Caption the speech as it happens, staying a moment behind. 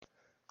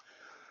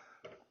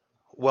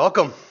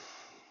Welcome.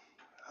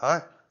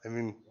 Huh? I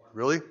mean,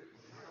 really?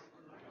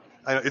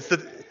 I know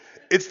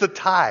it's the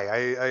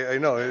tie. I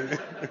know.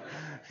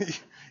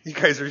 You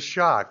guys are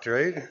shocked,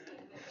 right?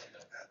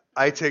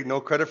 I take no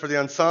credit for the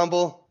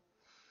ensemble.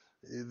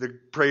 The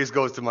praise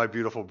goes to my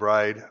beautiful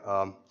bride.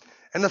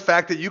 And the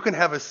fact that you can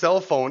have a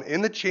cell phone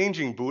in the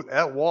changing booth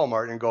at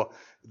Walmart and go,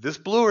 this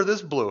blue or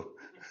this blue?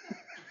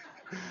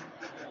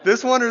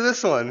 This one or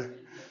this one?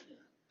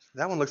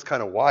 That one looks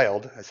kind of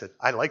wild. I said,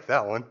 I like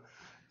that one.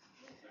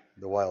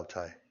 The wild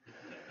tie.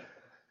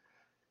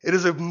 It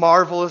is a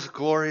marvelous,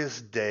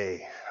 glorious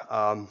day.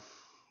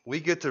 We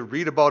get to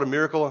read about a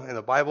miracle in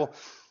the Bible.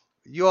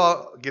 You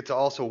all get to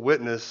also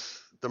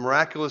witness the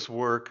miraculous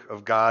work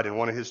of God in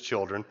one of his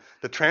children,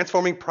 the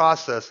transforming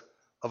process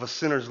of a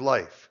sinner's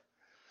life.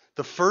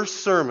 The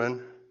first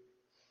sermon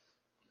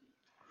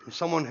from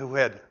someone who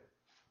had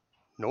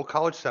no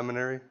college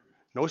seminary,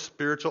 no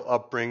spiritual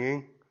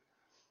upbringing,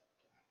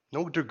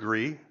 no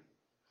degree,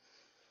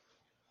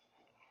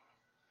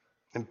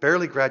 and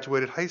barely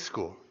graduated high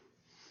school.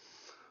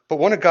 But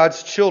one of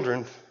God's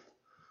children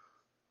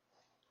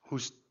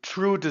whose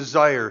true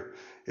desire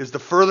is the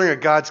furthering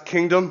of God's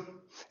kingdom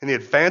and the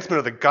advancement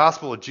of the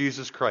gospel of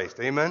Jesus Christ.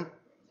 Amen?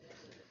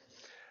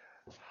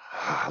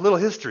 A little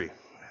history.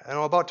 I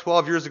know about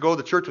 12 years ago,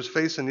 the church was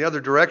facing the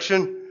other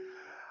direction.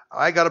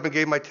 I got up and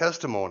gave my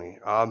testimony.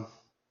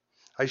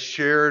 I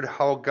shared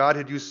how God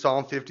had used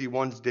Psalm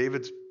 51's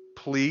David's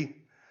plea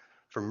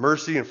for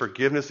mercy and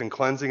forgiveness and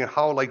cleansing, and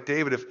how, like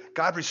David, if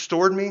God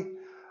restored me,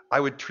 I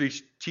would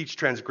teach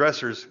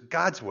transgressors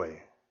God's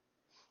way.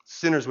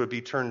 Sinners would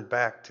be turned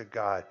back to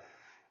God.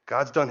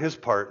 God's done his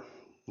part.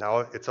 Now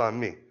it's on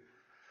me.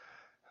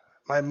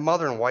 My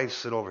mother and wife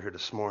sit over here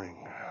this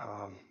morning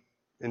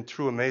in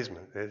true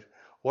amazement.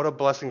 What a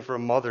blessing for a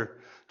mother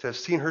to have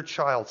seen her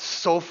child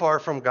so far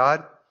from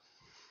God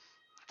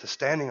to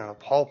standing on a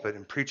pulpit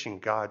and preaching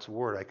God's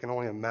word. I can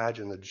only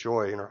imagine the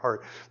joy in her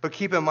heart. But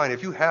keep in mind,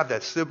 if you have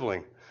that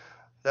sibling,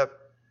 that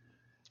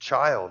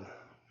child,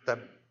 that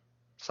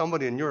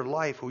somebody in your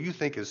life who you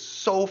think is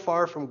so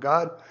far from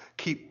God,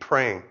 keep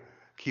praying.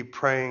 Keep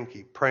praying,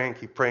 keep praying,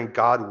 keep praying.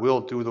 God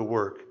will do the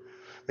work.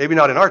 Maybe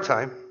not in our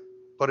time,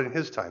 but in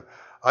his time.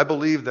 I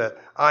believe that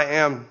I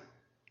am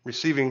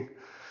receiving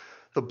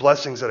the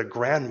blessings that a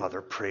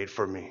grandmother prayed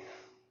for me.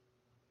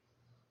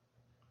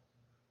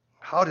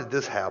 How did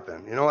this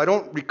happen? I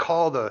don't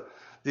recall the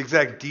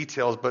exact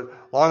details, but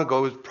long ago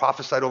it was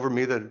prophesied over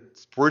me that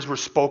words were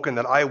spoken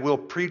that I will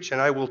preach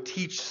and I will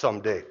teach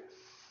someday.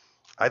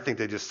 I think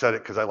they just said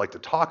it because I like to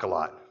talk a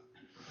lot.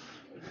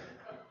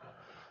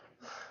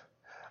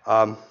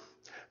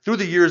 Through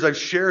the years, I've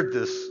shared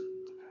this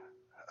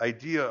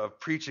idea of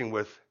preaching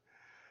with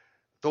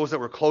those that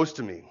were close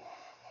to me.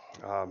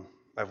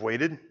 I've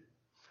waited.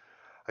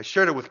 I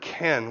shared it with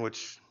Ken,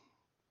 which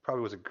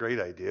probably was a great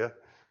idea.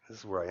 This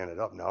is where I ended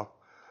up now.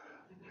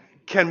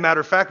 Ken, matter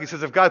of fact, he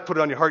says, if God put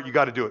it on your heart, you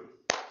got to do it.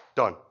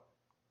 Done.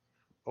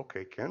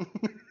 Okay, Ken.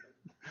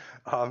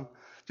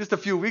 Just a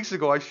few weeks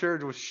ago, I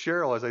shared with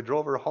Cheryl as I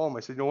drove her home.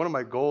 I said, one of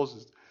my goals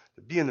is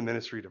to be in the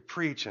ministry, to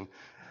preach. And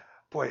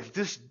boy, if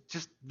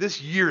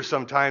this year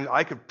sometime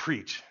I could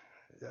preach,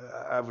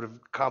 I would have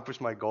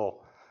accomplished my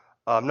goal.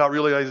 Not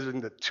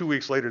realizing that 2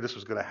 weeks later this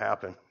was going to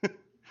happen.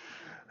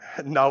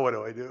 Now what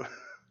do I do?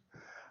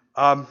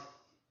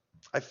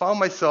 I found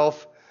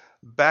myself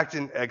back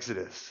in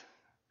Exodus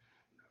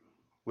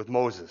with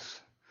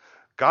Moses.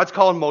 God's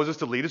calling Moses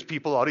to lead his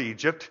people out of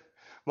Egypt.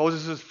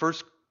 Moses'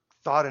 first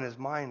thought in his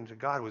mind to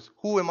God was,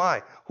 who am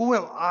I? Who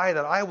am I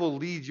that I will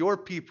lead your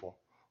people?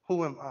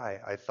 Who am I?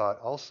 I thought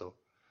also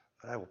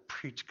that I will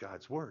preach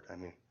God's word. I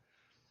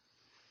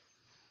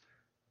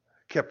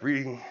kept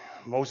reading.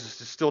 Moses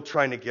is still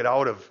trying to get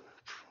out of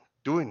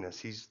doing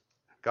this.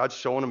 God's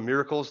showing him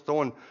miracles,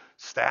 throwing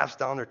staffs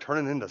down there,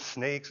 turning into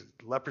snakes.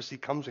 Leprosy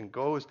comes and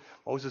goes.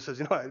 Moses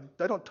says,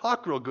 I don't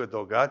talk real good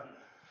though, God.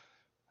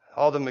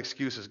 All them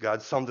excuses,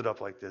 God summed it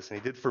up like this, and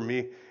he did for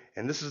me.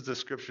 And this is the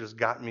scripture that's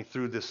gotten me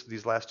through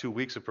these last 2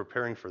 weeks of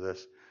preparing for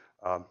this.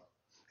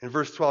 In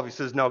verse 12, he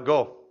says, now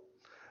go.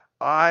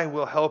 I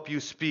will help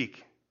you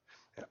speak,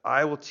 and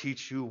I will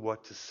teach you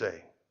what to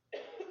say.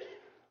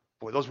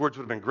 Boy, those words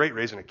would have been great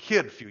raising a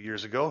kid a few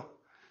years ago,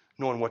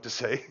 knowing what to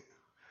say.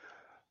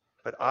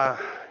 But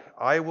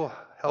I will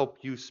help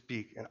you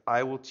speak, and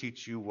I will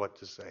teach you what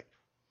to say.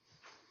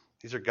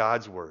 These are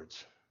God's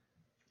words.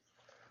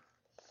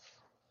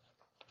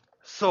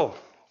 So,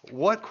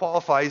 what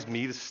qualifies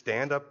me to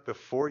stand up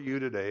before you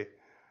today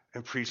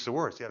and preach the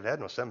words? I've had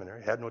no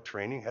seminary, had no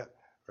training,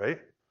 right?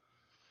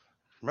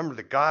 Remember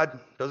that God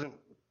doesn't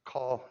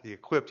call the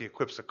equipped, he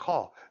equips the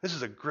call. This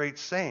is a great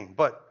saying,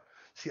 but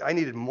see, I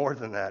needed more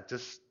than that.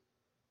 Just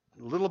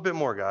a little bit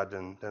more, God,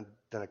 than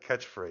a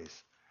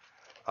catchphrase.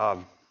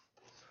 About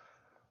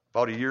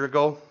a year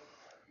ago,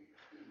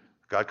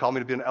 God called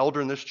me to be an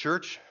elder in this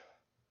church.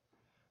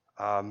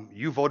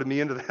 You voted me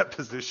into that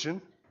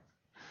position.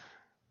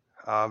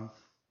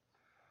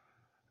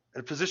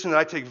 A position that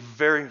I take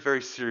very,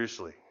 very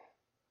seriously.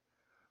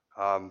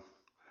 But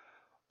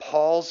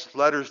Paul's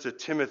letters to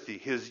Timothy,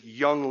 his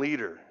young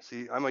leader.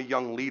 See, I'm a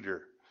young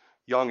leader,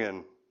 young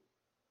in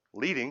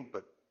leading,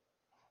 but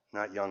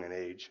not young in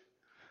age.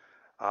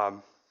 I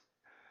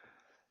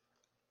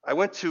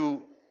went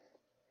to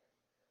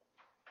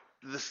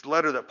this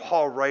letter that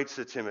Paul writes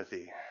to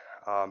Timothy,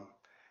 and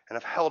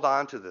I've held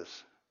on to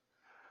this.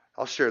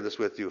 I'll share this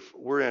with you.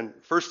 We're in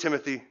 1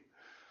 Timothy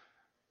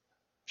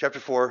chapter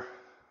 4,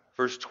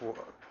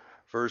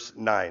 verse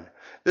 9.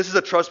 This is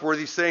a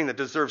trustworthy saying that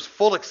deserves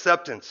full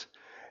acceptance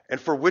and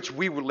for which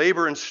we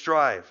labor and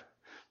strive,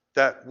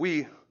 that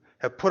we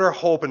have put our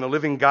hope in the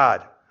living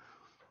God,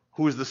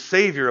 who is the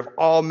Savior of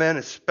all men,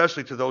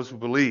 especially to those who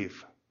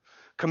believe.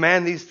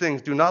 Command these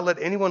things. Do not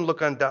let anyone look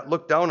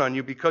down on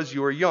you because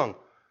you are young,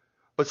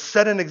 but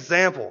set an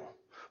example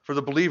for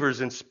the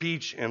believers in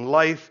speech and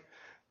life,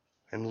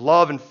 and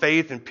love and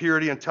faith and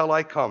purity until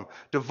I come.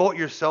 Devote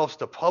yourselves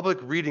to public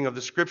reading of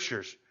the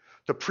Scriptures,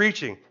 to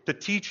preaching, to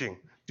teaching.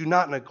 Do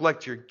not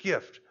neglect your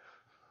gift,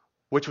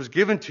 which was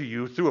given to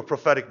you through a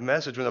prophetic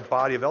message when the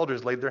body of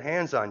elders laid their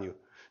hands on you.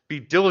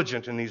 Be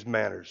diligent in these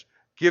matters.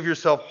 Give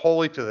yourself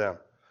wholly to them,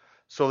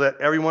 so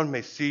that everyone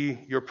may see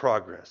your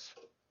progress.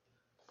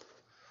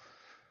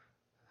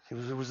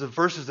 It was the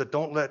verses that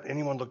don't let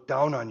anyone look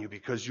down on you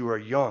because you are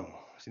young.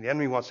 See, the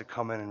enemy wants to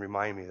come in and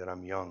remind me that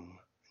I'm young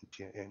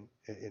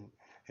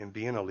and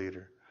being a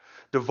leader.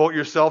 Devote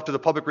yourself to the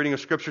public reading of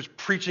Scriptures,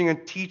 preaching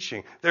and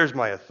teaching. There's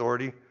my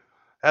authority.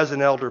 As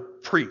an elder,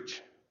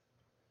 preach.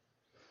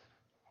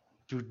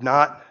 Do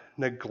not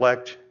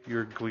neglect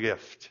your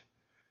gift.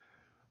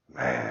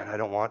 Man, I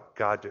don't want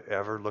God to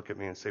ever look at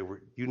me and say,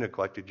 you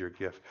neglected your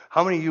gift.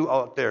 How many of you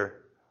out there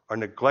are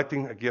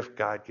neglecting a gift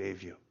God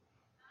gave you?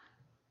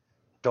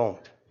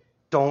 Don't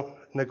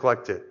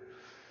neglect it.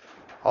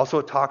 Also,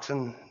 it talks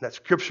in that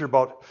scripture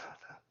about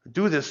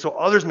do this so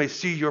others may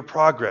see your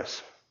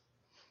progress.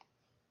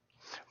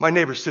 My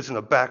neighbor sits in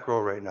the back row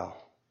right now.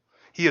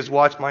 He has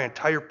watched my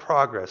entire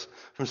progress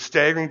from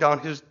staggering down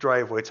his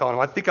driveway, telling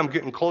him, I think I'm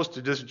getting close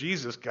to this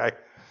Jesus guy,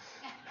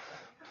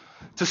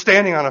 to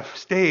standing on a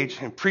stage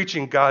and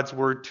preaching God's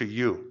word to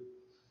you.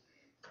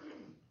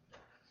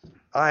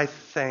 I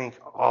thank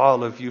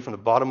all of you from the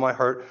bottom of my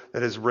heart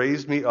that has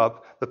raised me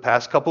up the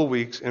past couple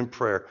weeks in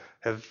prayer,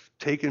 have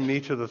taken me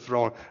to the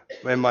throne,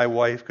 and my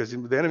wife, because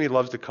the enemy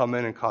loves to come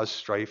in and cause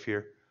strife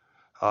here.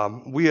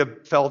 We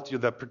have felt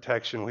that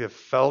protection. We have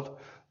felt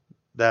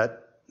that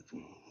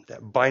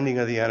binding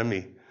of the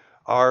enemy.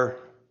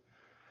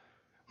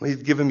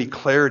 He's given me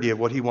clarity of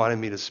what he wanted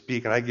me to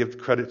speak, and I give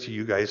credit to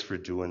you guys for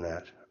doing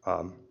that.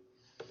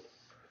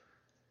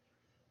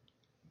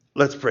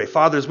 Let's pray.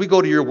 Father, as we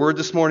go to your word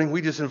this morning,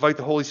 we just invite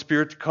the Holy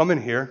Spirit to come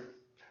in here,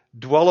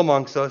 dwell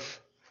amongst us,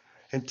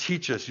 and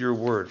teach us your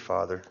word,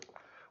 Father.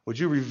 Would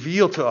you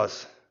reveal to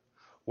us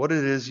what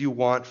it is you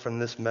want from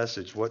this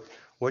message,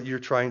 what you're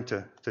trying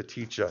to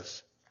teach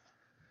us?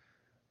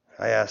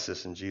 I ask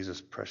this in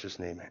Jesus' precious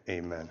name.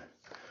 Amen.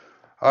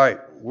 All right,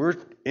 we're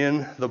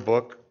in the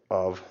book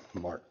of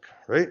Mark,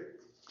 right?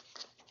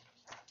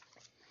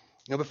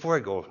 Now, before I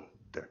go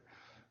there,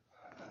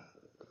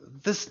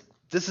 this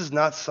is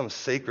not some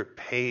sacred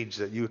page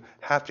that you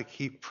have to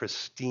keep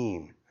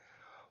pristine.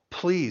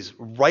 Please,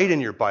 write in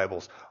your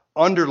Bibles,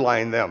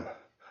 underline them,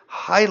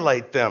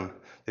 highlight them.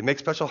 They make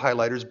special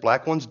highlighters.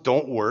 Black ones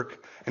don't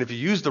work. And if you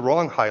use the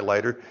wrong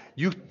highlighter,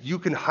 you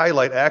can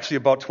highlight actually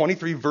about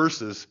 23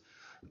 verses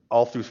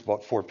all through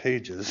about 4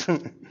 pages. I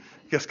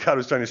guess God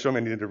was trying to show me I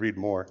needed to read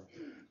more.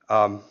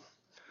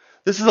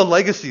 This is a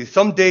legacy.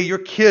 Someday your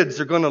kids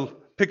are going to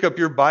pick up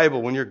your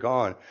Bible when you're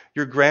gone.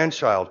 Your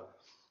grandchild.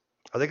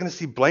 Are they going to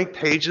see blank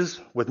pages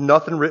with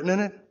nothing written in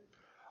it?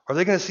 Are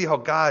they going to see how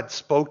God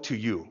spoke to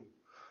you?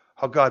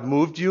 How God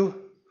moved you?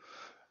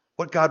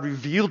 What God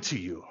revealed to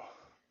you?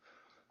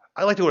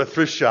 I like to go to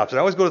thrift shops. And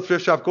I always go to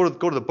thrift shops, go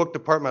to the book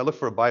department, I look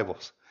for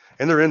Bibles.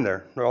 And they're in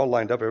there. They're all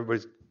lined up.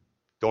 Everybody's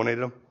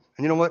donated them.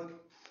 And you know what?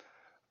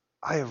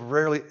 I have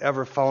rarely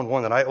ever found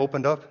one that I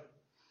opened up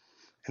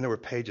and there were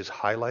pages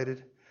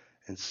highlighted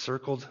and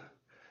circled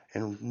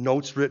and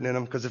notes written in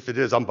them, because if it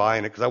is, I'm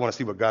buying it because I want to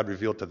see what God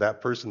revealed to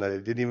that person that I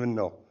didn't even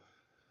know.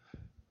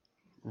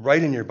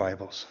 Write in your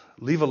Bibles.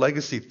 Leave a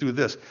legacy through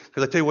this.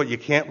 Because I tell you what, you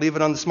can't leave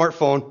it on the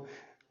smartphone.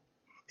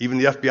 Even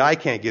the FBI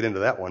can't get into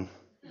that one.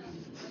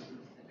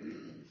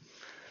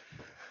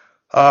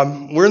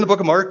 We're in the book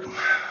of Mark.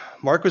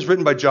 Mark was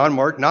written by John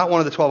Mark, not one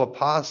of the 12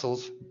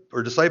 apostles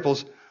or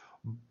disciples,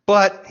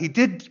 but he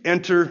did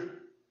go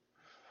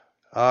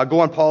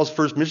on Paul's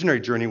first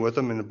missionary journey with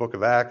him in the book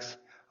of Acts.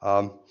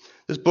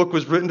 This book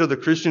was written to the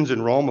Christians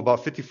in Rome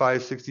about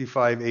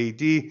 55-65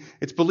 AD.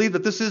 It's believed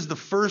that this is the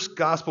first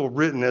gospel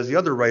written, as the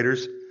other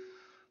writers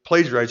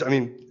plagiarized.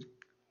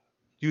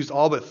 Used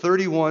all but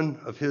 31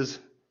 of his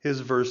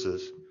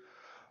verses.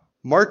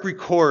 Mark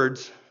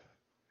records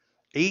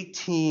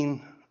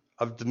 18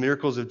 of the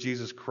miracles of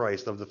Jesus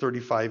Christ, of the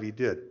 35 he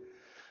did.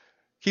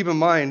 Keep in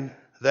mind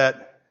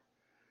that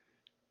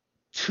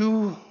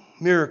 2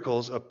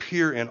 miracles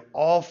appear in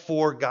all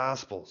 4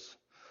 Gospels.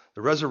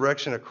 The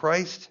resurrection of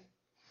Christ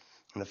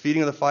and the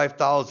feeding of the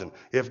 5,000.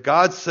 If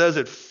God says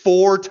it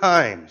 4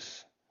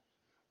 times,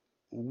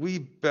 we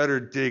better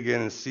dig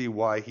in and see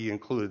why he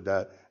included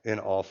that in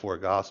all four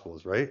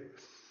Gospels, right?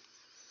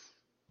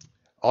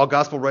 All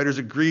Gospel writers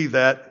agree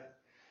that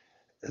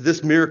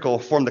this miracle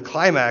formed the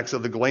climax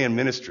of the Galilean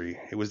ministry.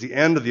 It was the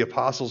end of the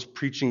apostles'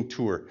 preaching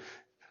tour.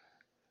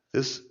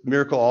 This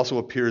miracle also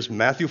appears in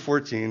Matthew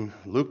 14,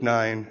 Luke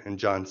 9, and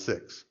John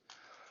 6.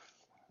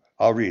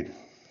 I'll read.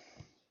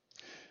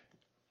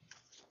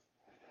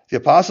 The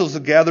apostles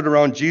had gathered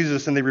around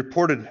Jesus, and they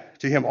reported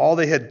to him all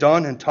they had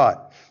done and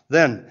taught.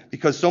 Then,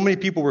 because so many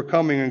people were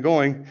coming and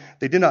going,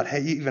 they did not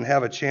even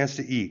have a chance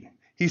to eat.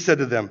 He said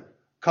to them,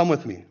 "Come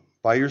with me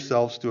by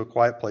yourselves to a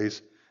quiet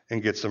place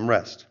and get some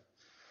rest."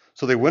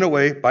 So they went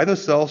away by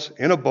themselves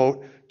in a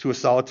boat to a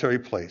solitary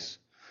place.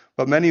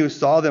 But many who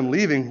saw them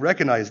leaving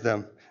recognized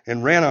them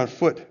and ran on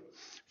foot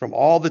from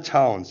all the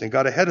towns and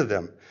got ahead of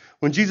them.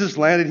 When Jesus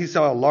landed, he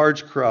saw a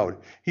large crowd.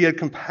 He had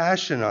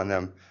compassion on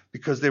them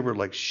because they were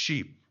like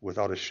sheep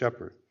without a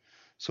shepherd.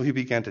 So he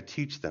began to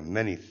teach them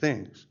many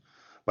things.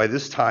 By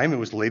this time, it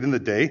was late in the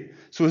day,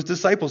 so his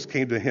disciples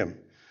came to him.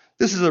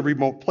 "This is a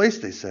remote place,"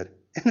 they said,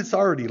 "and it's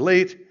already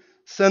late.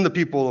 Send the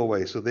people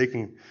away so they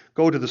can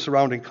go to the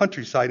surrounding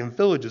countryside and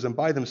villages and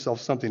buy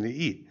themselves something to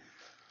eat."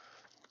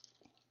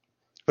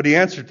 But he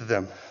answered to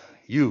them,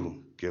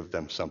 "You give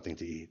them something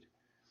to eat."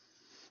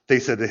 They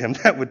said to him,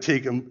 "That would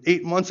take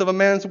 8 months of a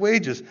man's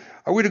wages.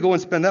 Are we to go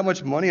and spend that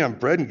much money on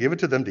bread and give it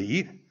to them to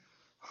eat?"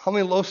 "How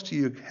many loaves do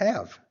you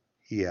have?"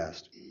 he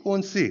asked. "Go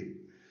and see."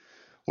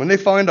 When they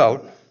found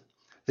out,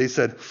 they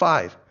said,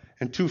 5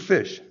 and 2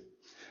 fish.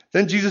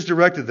 Then Jesus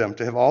directed them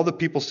to have all the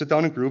people sit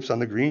down in groups on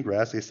the green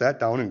grass. They sat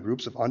down in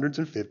groups of hundreds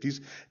and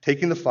fifties,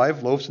 taking the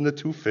 5 loaves and the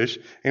 2 fish,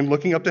 and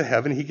looking up to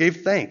heaven, he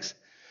gave thanks.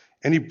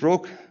 And he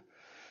broke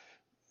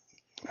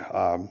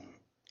the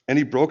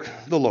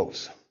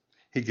loaves.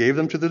 He gave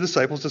them to the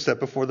disciples to set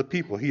before the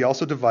people. He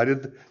also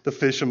divided the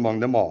fish among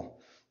them all.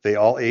 They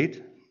all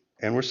ate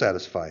and were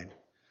satisfied.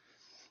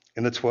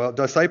 And the 12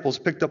 disciples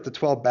picked up the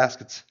 12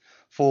 baskets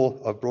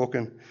full of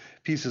broken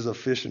pieces of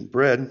fish and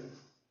bread.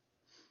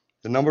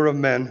 The number of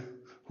men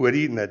who had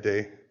eaten that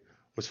day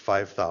was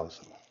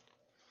 5,000.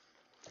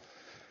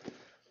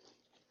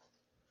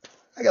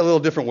 I got a little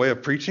different way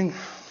of preaching.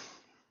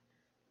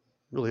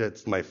 Really,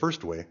 that's my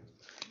first way.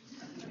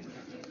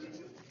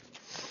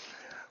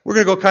 We're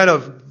going to go kind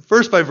of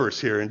verse by verse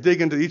here and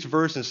dig into each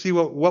verse and see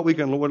what we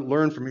can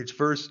learn from each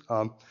verse.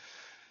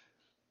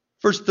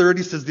 Verse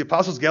 30 says, the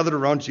apostles gathered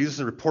around Jesus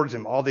and reported to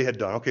him all they had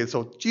done. Okay,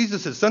 so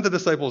Jesus had sent the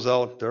disciples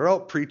out. They're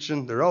out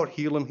preaching. They're out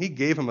healing. He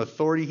gave them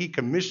authority. He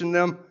commissioned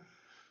them,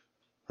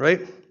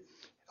 right?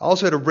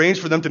 Also had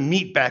arranged for them to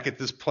meet back at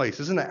this place.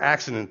 This isn't an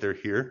accident they're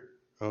here,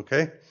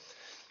 okay?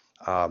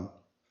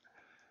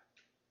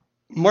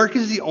 Mark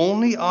is the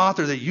only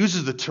author that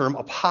uses the term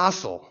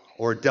apostle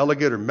or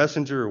delegate or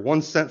messenger or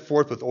one sent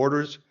forth with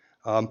orders.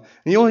 And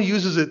he only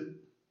uses it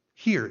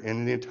here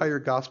in the entire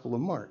Gospel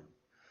of Mark.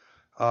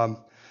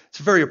 It's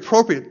a very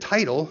appropriate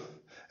title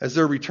as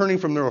they're returning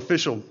from their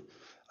official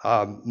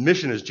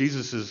mission as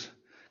Jesus'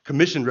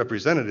 commissioned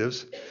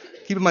representatives.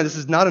 Keep in mind, this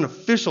is not an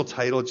official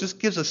title. It just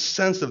gives a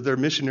sense of their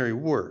missionary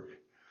work.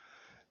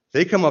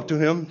 They come up to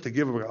him to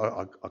give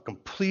a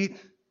complete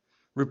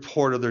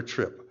report of their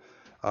trip.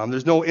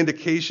 There's no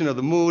indication of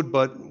the mood,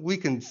 but we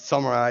can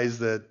summarize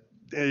that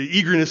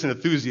eagerness and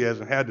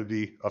enthusiasm had to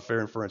be a fair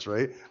inference,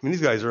 right? I mean,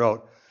 these guys are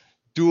out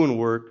doing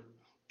work,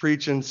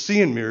 preaching,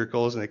 seeing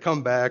miracles, and they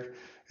come back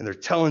and they're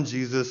telling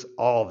Jesus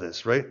all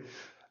this, right?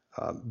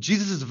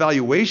 Jesus'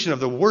 evaluation of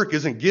the work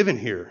isn't given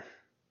here.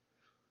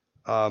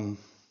 He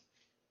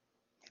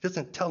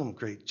doesn't tell them,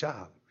 great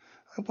job.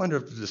 I wonder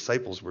if the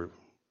disciples were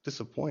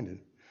disappointed.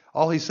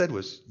 All he said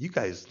was, you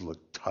guys look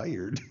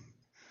tired.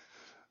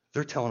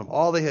 They're telling him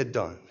all they had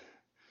done.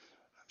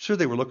 I'm sure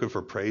they were looking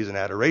for praise and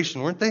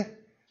adoration, weren't they?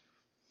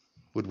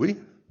 Would we?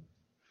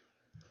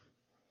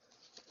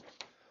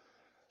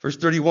 Verse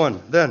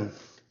 31, then,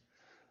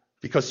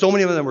 because so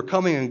many of them were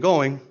coming and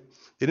going,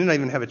 they didn't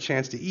even have a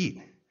chance to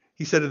eat.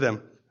 He said to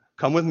them,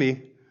 come with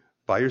me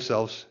by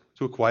yourselves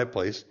to a quiet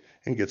place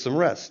and get some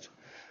rest.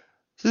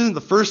 This isn't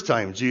the first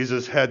time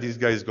Jesus had these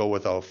guys go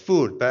without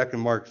food. Back in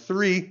Mark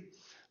 3,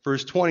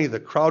 verse 20, the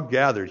crowd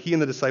gathered. He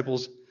and the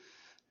disciples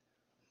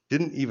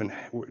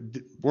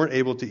weren't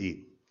able to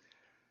eat.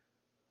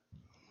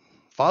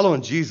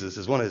 Following Jesus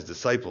as one of his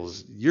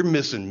disciples, you're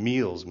missing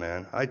meals,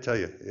 man. I tell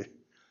you.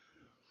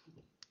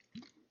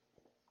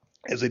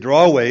 As they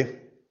draw away,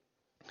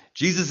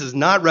 Jesus is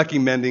not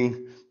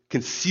recommending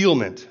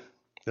concealment.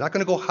 They're not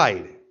going to go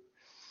hide.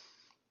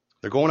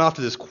 They're going off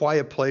to this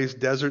quiet place,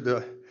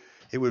 desert.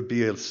 It would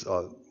be a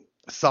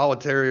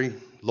solitary,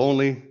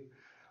 lonely,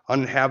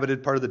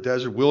 uninhabited part of the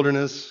desert,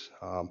 wilderness,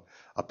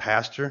 a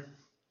pasture.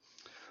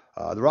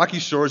 The rocky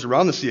shores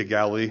around the Sea of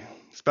Galilee,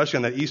 especially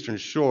on that eastern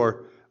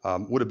shore,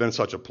 would have been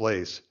such a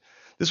place.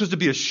 This was to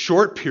be a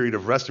short period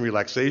of rest and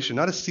relaxation,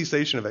 not a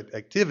cessation of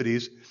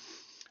activities.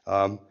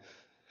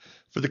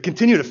 For the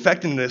continued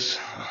effectiveness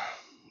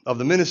of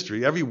the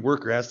ministry, every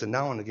worker has to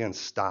now and again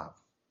stop,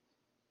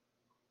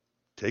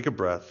 take a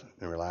breath,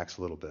 and relax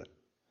a little bit.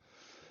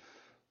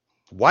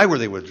 Why were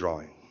they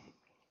withdrawing?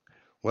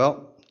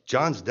 Well,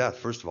 John's death,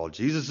 first of all.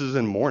 Jesus is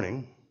in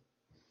mourning.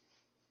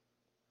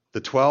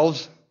 The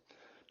 12s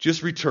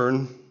just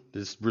returned.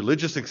 This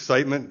religious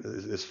excitement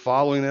is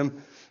following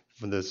them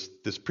from this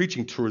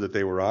preaching tour that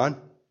they were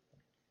on.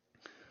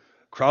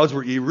 Crowds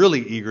were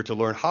really eager to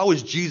learn, how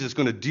is Jesus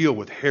going to deal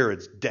with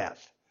Herod's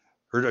death?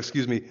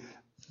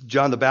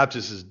 John the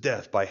Baptist's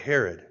death by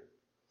Herod.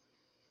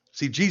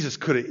 See, Jesus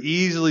could have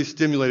easily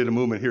stimulated a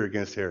movement here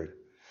against Herod.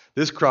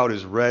 This crowd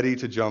is ready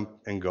to jump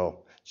and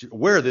go.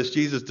 Aware of this,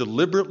 Jesus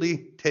deliberately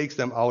takes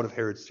them out of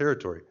Herod's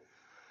territory.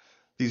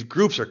 These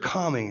groups are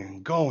coming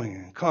and going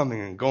and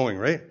coming and going,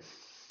 right?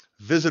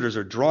 Visitors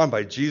are drawn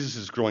by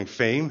Jesus' growing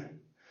fame.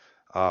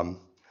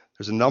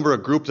 There's a number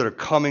of groups that are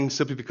coming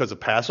simply because the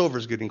Passover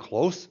is getting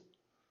close.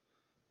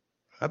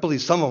 I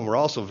believe some of them were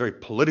also very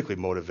politically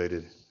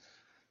motivated.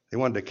 They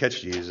wanted to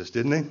catch Jesus,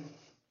 didn't they?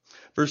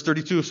 Verse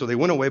 32, so they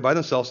went away by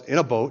themselves in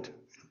a boat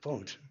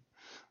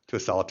to a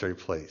solitary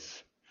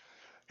place.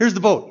 Here's the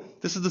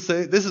boat. This is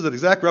an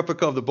exact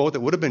replica of the boat that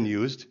would have been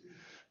used.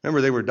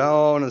 Remember, they were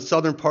down in the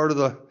southern part of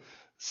the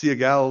Sea of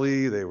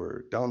Galilee. They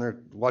were down there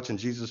watching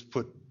Jesus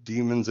put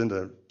demons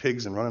into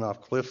pigs and running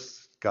off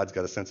cliffs. God's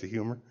got a sense of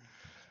humor.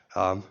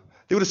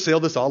 They would have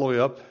sailed this all the way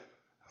up.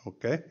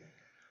 Okay.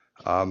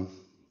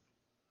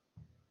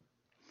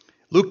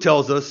 Luke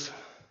tells us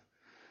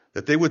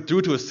that they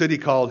withdrew to a city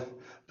called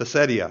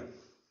Bethsaida,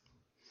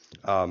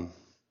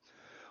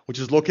 which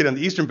is located on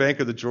the eastern bank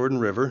of the Jordan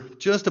River,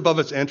 just above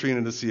its entry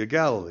into the Sea of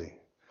Galilee.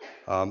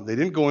 They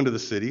didn't go into the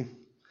city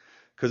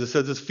because it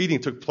says this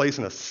feeding took place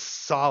in a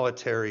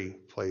solitary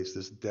place,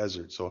 this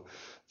desert. So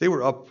they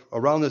were up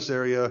around this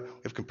area.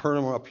 We have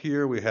Capernaum up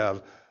here. We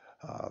have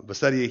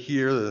Bethsaida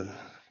here. The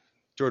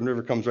Jordan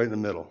River comes right in the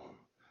middle.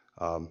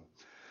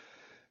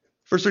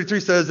 Verse 33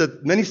 says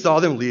that many saw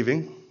them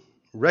leaving,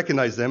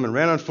 recognized them, and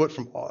ran on foot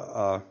from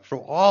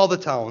all the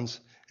towns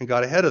and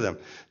got ahead of them.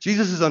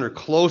 Jesus is under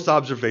close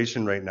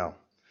observation right now.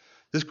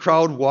 This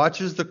crowd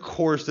watches the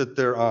course that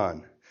they're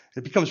on.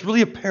 It becomes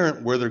really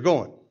apparent where they're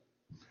going.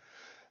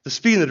 The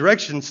speed and the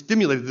direction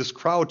stimulated this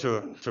crowd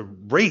to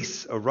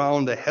race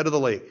around the head of the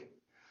lake.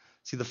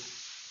 See, the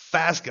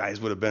fast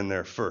guys would have been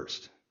there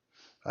first.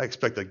 I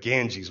expect the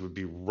Ganges would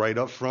be right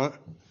up front.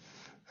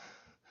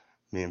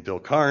 Me and Bill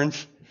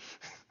Carnes.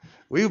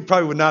 We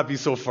probably would not be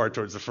so far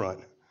towards the front.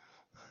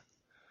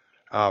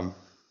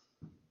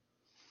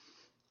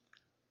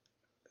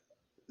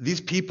 These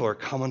people are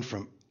coming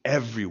from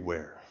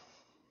everywhere.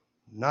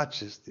 Not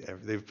just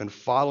they've been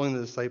following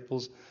the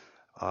disciples.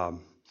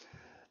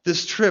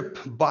 This trip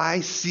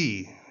by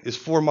sea is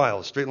 4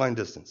 miles, straight line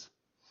distance.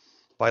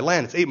 By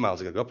land, it's 8 miles.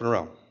 They go up and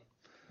around.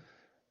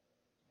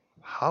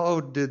 How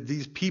did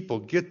these people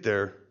get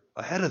there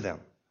ahead of them?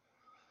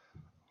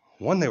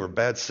 One, they were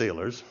bad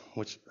sailors,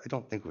 which I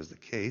don't think was the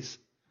case.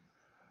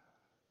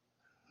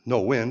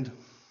 No wind.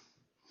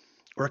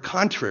 Or a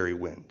contrary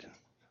wind.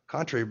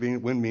 Contrary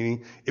wind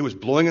meaning it was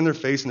blowing in their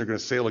face and they're going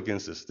to sail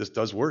against us. This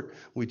does work.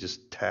 We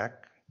just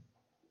tack.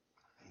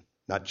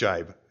 Not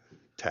jibe.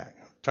 Tack.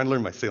 I'm trying to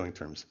learn my sailing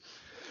terms.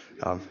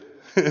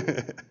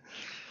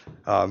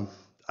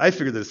 I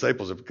figure the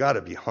disciples have got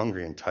to be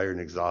hungry and tired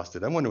and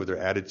exhausted. I wonder what their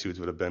attitudes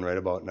would have been right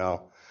about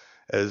now.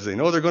 As they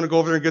know they're going to go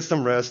over there and get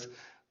some rest,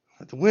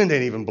 but the wind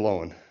ain't even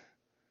blowing.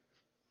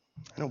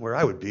 I know where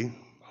I would be,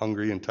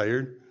 hungry and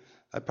tired.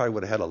 I probably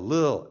would have had a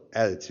little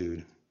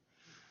attitude.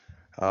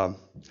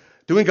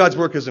 Doing God's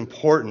work is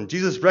important.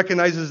 Jesus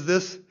recognizes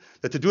this,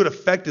 that to do it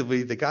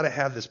effectively, they got to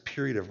have this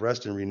period of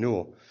rest and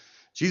renewal.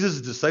 Jesus'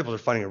 disciples are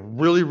finding it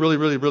really, really,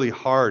 really, really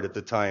hard at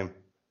the time.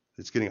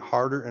 It's getting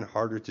harder and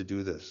harder to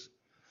do this.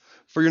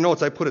 For your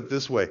notes, I put it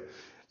this way.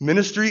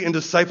 Ministry and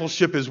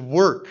discipleship is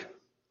work.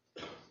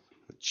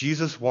 But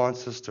Jesus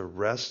wants us to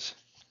rest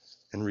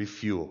and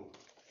refuel.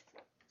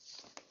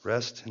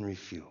 Rest and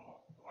refuel.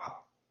 Wow.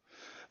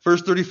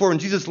 Verse 34, when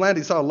Jesus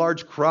landed, he saw a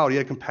large crowd. He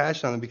had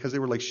compassion on them because they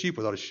were like sheep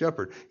without a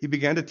shepherd. He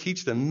began to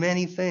teach them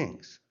many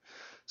things.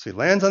 So he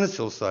lands on this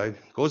hillside,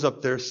 goes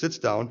up there, sits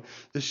down.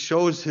 This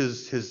shows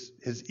his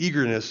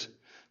eagerness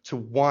to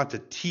want to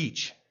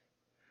teach.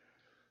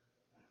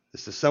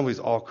 This assembly's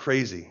all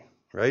crazy,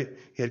 right?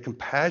 He had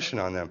compassion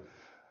on them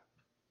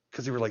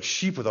because they were like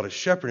sheep without a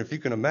shepherd. If you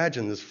can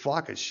imagine this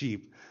flock of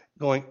sheep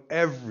going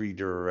every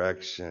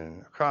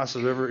direction across the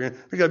river.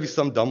 There got to be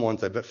some dumb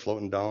ones, I bet,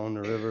 floating down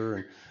the river,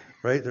 and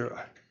right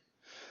there.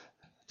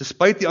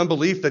 Despite the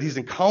unbelief that he's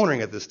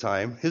encountering at this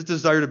time, his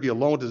desire to be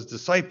alone with his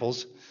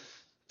disciples,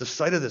 the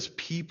sight of this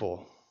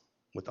people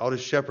without a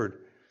shepherd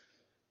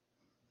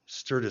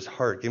stirred his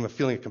heart, gave him a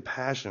feeling of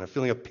compassion, a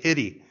feeling of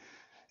pity.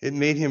 It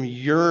made him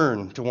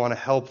yearn to want to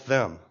help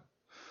them.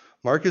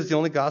 Mark is the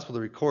only gospel that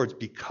records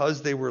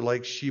because they were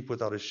like sheep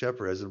without a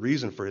shepherd as a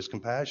reason for his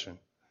compassion.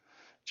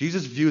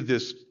 Jesus viewed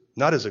this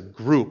not as a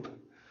group,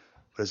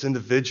 but as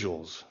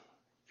individuals.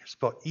 It's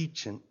about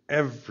each and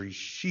every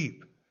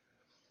sheep.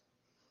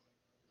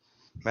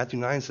 Matthew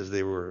 9 says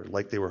they were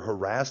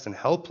harassed and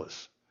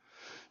helpless.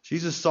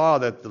 Jesus saw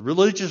that the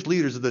religious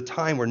leaders of the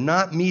time were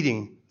not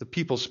meeting the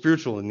people's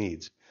spiritual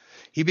needs.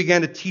 He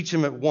began to teach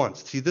them at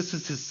once. See, this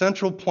is his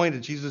central point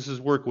of Jesus'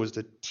 work, was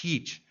to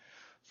teach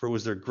for it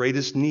was their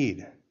greatest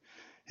need.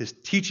 His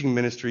teaching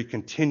ministry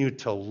continued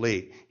till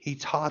late. He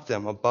taught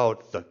them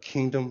about the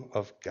kingdom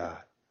of God.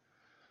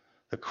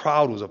 The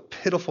crowd was a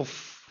pitiful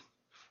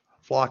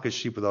flock of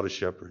sheep without a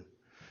shepherd.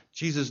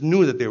 Jesus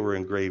knew that they were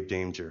in grave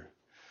danger.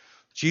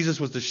 Jesus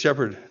was the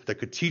shepherd that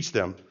could teach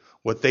them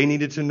what they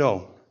needed to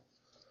know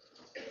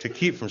to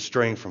keep from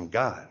straying from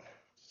God.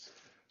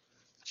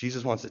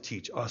 Jesus wants to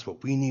teach us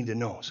what we need to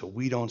know so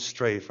we don't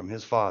stray from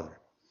his Father.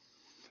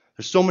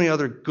 There's so many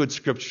other good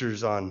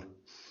scriptures on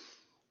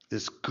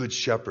this good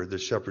shepherd, the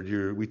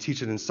shepherd. We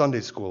teach it in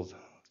Sunday school,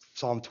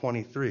 Psalm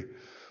 23.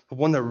 But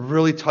one that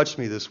really touched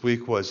me this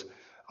week was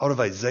out of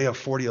Isaiah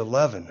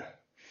 40:11.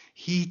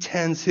 He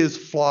tends his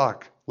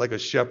flock like a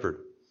shepherd.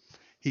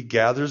 He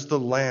gathers the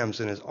lambs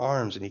in his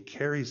arms and he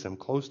carries them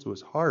close to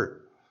his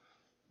heart.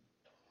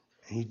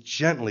 And he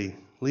gently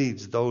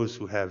leads those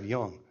who have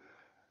young.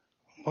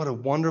 What a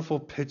wonderful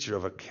picture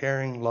of a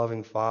caring,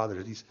 loving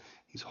Father.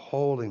 He's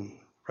holding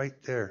right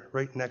there,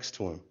 right next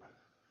to him.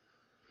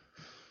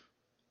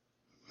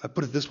 I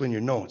put it this way in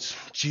your notes.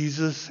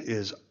 Jesus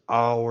is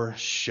our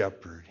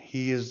shepherd.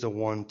 He is the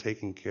one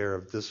taking care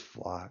of this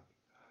flock.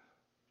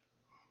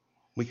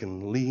 We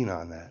can lean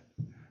on that.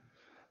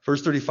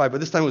 Verse 35, by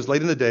this time it was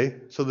late in the day,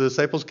 so the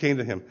disciples came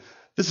to him.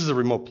 This is a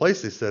remote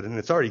place, they said, and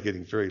it's already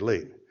getting very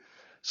late.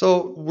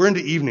 So we're into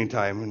evening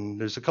time, and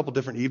there's a couple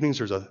different evenings.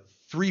 There's a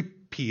 3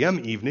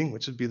 p.m. evening,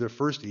 which would be their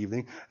first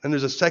evening, and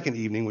there's a second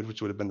evening,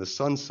 which would have been the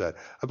sunset.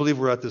 I believe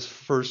we're at this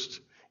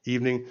first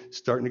evening,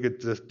 starting to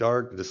get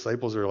dark. The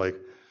disciples are like,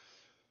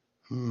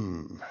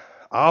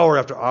 Hour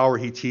after hour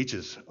he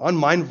teaches,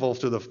 unmindful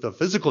to the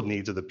physical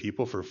needs of the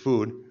people for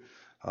food.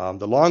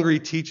 The longer he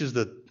teaches,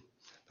 the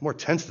more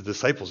tense the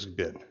disciples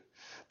get.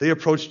 They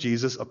approach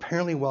Jesus,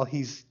 apparently while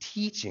he's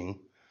teaching,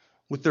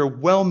 with their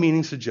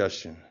well-meaning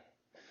suggestion.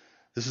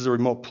 This is a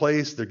remote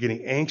place. They're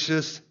getting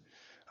anxious.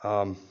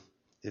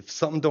 If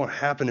something don't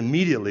happen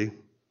immediately,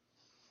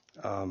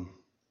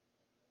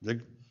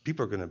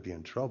 people are going to be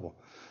in trouble.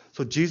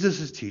 So Jesus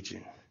is teaching,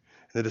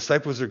 and the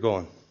disciples are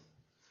going,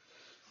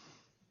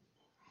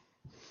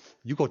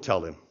 you go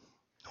tell him.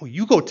 No,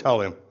 you go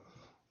tell him.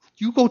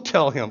 You go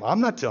tell him.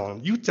 I'm not telling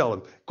him. You tell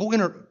him. Go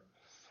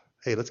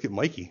Hey, let's get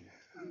Mikey.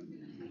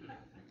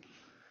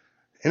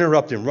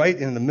 Interrupt him right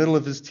in the middle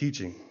of his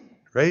teaching,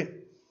 right?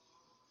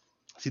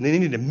 See, they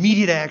need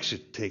immediate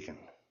action taken.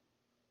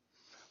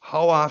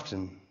 How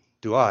often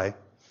do when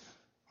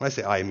I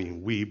say I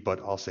mean we, but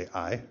I'll say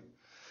I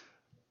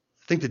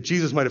think that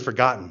Jesus might have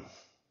forgotten.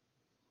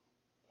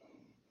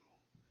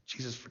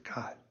 Jesus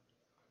forgot.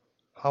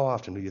 How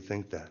often do you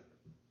think that?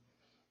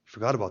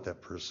 Forgot about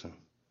that person.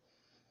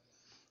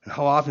 And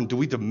how often do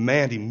we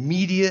demand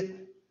immediate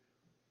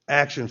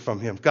action from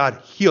him? God,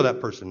 heal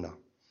that person now.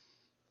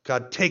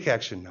 God, take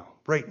action now.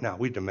 Right now,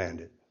 we demand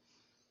it.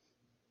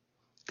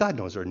 God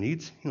knows our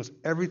needs. He knows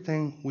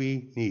everything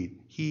we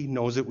need. He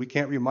knows it. We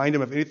can't remind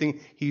him of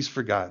anything he's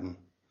forgotten.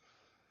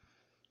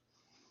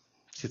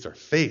 See, it's our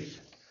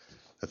faith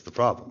that's the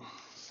problem.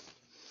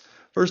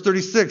 Verse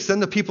 36,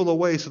 send the people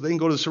away so they can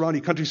go to the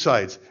surrounding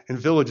countrysides and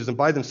villages and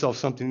buy themselves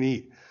something to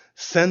eat.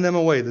 Send them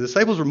away. The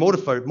disciples were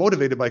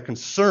motivated by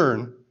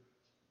concern,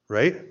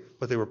 right?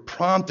 But they were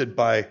prompted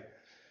by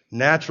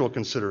natural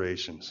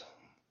considerations,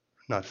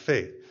 not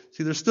faith.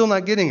 See, they're still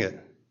not getting it.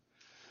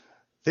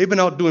 They've been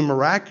out doing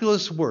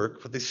miraculous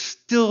work, but they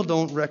still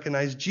don't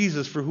recognize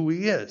Jesus for who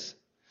he is.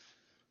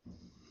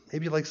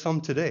 Maybe like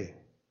some today.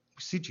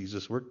 We see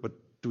Jesus work, but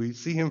do we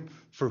see him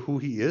for who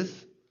he is?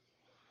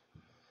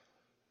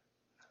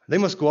 They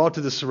must go out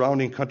to the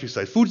surrounding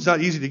countryside. Food's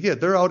not easy to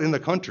get. They're out in the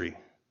country.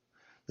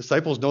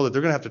 Disciples know that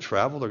they're going to have to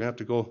travel. They're going to have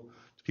to go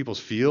to people's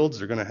fields.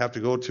 They're going to have to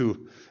go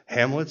to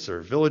hamlets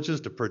or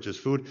villages to purchase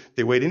food. If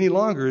they wait any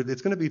longer,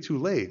 it's going to be too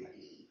late.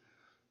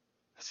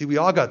 See, we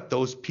all got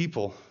those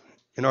people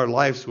in our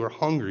lives who are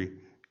hungry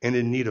and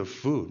in need of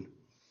food.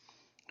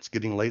 It's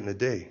getting late in the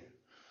day.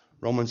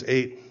 Romans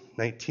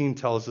 8:19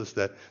 tells us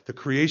that the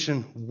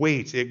creation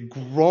waits, it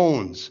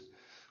groans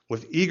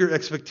with eager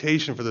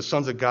expectation for the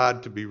sons of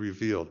God to be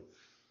revealed.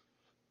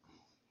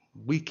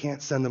 We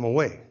can't send them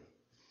away.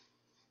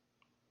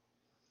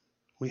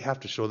 We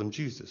have to show them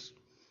Jesus.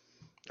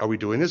 Are we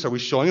doing this? Are we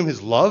showing them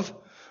his love?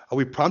 Are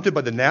we prompted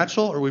by the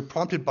natural or are we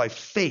prompted by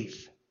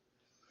faith?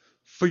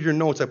 For your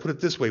notes, I put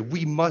it this way.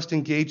 We must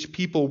engage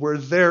people where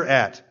they're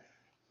at.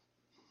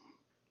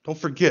 Don't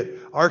forget,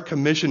 our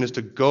commission is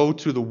to go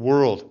to the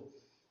world.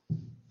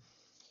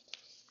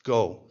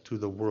 Go to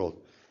the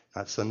world,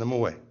 not send them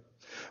away.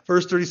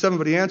 Verse 37,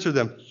 but he answered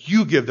them,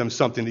 you give them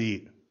something to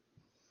eat.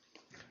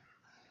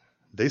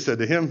 They said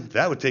to him,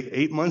 that would take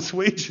 8 months'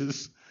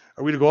 wages.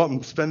 Are we to go out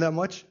and spend that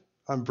much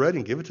on bread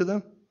and give it to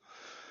them?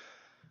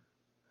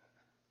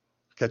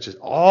 Catch it.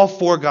 All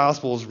 4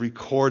 Gospels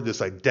record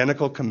this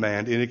identical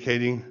command,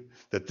 indicating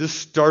that this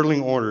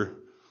startling order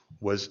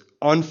was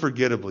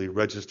unforgettably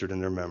registered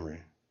in their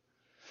memory.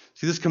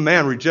 See, this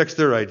command rejects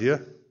their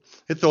idea.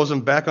 It throws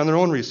them back on their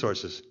own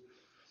resources.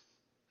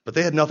 But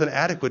they had nothing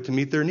adequate to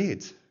meet their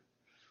needs.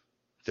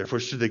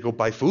 Therefore, should they go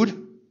buy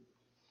food?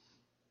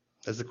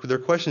 as their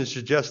question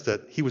suggests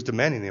that he was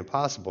demanding the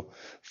impossible.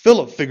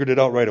 Philip figured it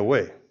out right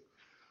away.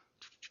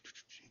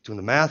 Doing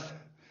the math,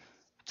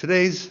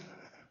 today's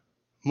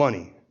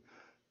money,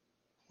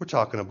 we're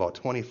talking about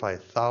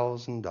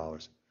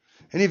 $25,000.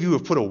 Any of you who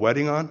have put a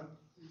wedding on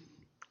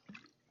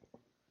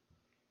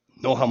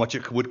know how much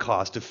it would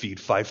cost to feed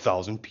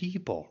 5,000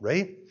 people,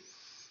 right?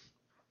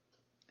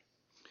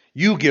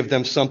 You give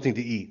them something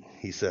to eat,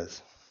 he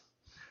says.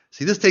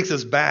 See, this takes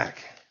us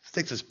back. This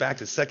takes us back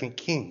to 2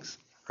 Kings,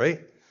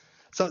 right?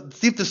 So,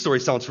 see if this story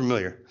sounds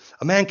familiar.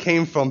 A man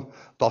came from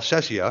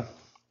Balsheshia,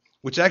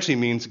 which actually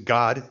means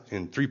God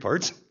in 3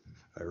 parts.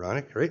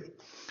 Ironic, right?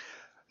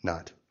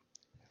 Not.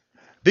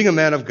 Being a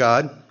man of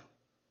God,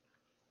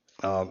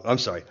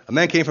 a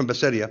man came from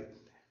Bethsaida,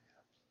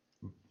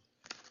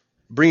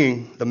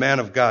 bringing the man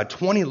of God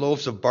 20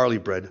 loaves of barley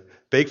bread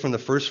baked from the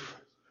first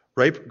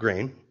ripe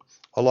grain,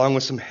 along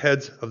with some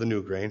heads of the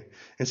new grain,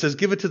 and says,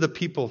 "Give it to the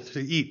people to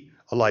eat,"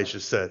 Elijah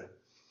said.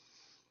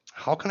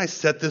 "How can I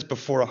set this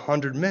before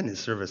 100 men?" his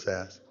servant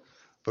asked.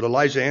 But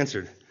Elijah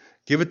answered,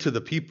 "Give it to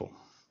the people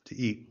to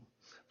eat.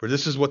 For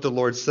this is what the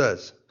Lord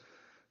says.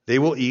 They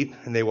will eat,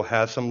 and they will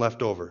have some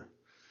left over."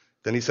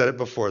 Then he set it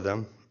before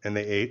them, and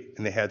they ate,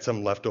 and they had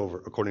some left over,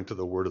 according to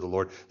the word of the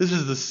Lord. This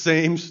is the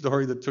same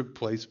story that took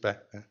place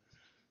back then.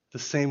 The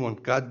same one.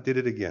 God did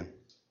it again.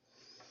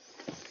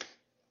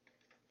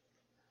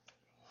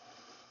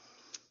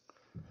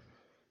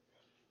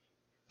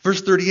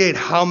 Verse 38,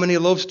 "How many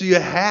loaves do you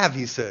have?"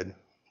 he said.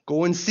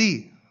 "Go and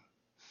see."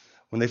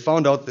 When they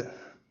found out,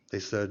 they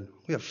said,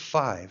 "We have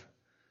 5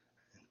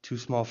 and 2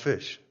 small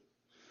fish."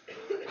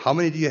 "How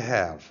many do you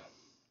have?"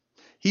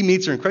 He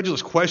meets their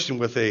incredulous question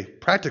with a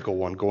practical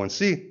one. Go and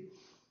see.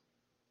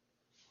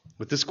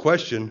 With this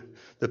question,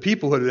 the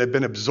people who had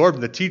been absorbed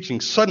in the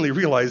teaching suddenly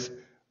realize,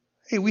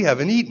 hey, we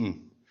haven't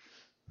eaten.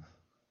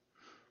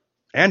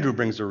 Andrew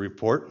brings a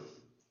report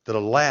that a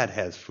lad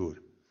has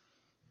food.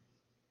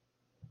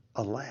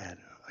 A lad,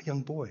 a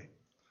young boy,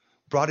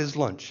 brought his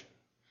lunch.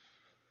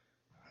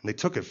 And they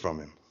took it from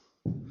him.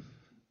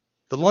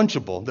 The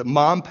Lunchable that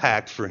mom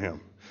packed for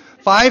him.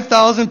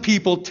 5,000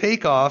 people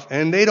take off,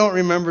 and they don't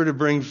remember to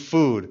bring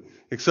food,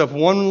 except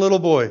one little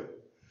boy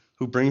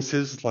who brings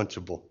his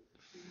Lunchable.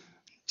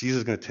 Jesus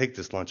is going to take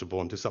this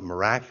Lunchable and do something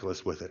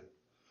miraculous with it.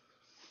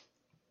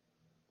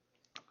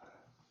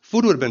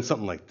 Food would have been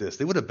something like this.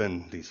 They would have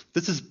been these.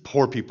 This is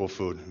poor people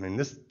food. I mean,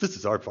 this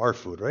is our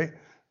food, right?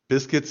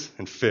 Biscuits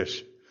and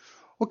fish.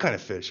 What kind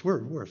of fish?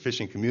 We're a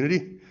fishing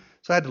community.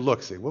 So I had to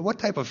look, say, well, what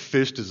type of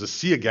fish does the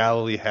Sea of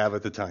Galilee have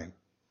at the time?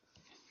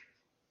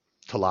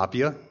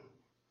 Tilapia,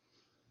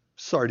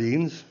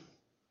 sardines,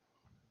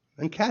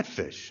 and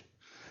catfish.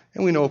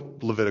 And we know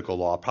Levitical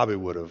law probably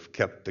would have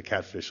kept the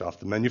catfish off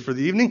the menu for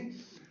the evening.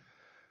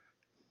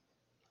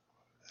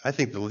 I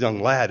think the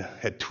young lad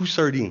had 2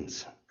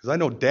 sardines, because I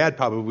know Dad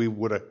probably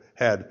would have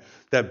had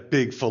that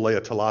big fillet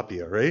of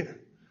tilapia, right?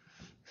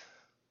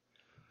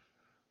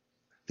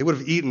 They would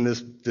have eaten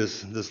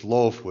this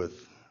loaf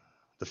with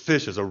the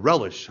fish as a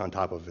relish on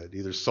top of it,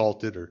 either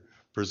salted or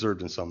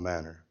preserved in some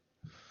manner.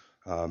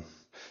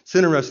 It's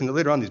interesting that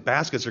later on these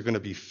baskets are going to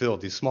be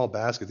filled, these small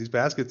baskets, these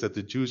baskets that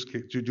the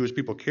Jewish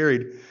people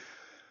carried.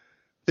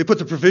 They put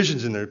the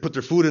provisions in there, put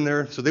their food in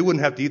there, so they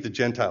wouldn't have to eat the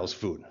Gentiles'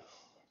 food.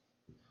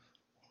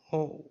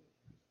 Well,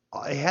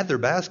 I had their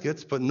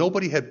baskets, but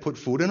nobody had put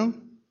food in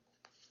them.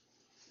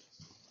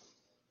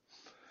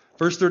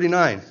 Verse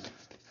 39,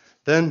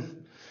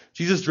 then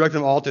Jesus directed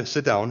them all to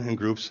sit down in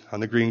groups on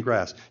the green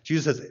grass.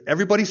 Jesus says,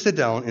 everybody sit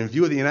down in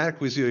view of the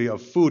inadequacy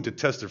of food to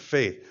test their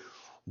faith.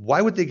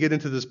 Why would they get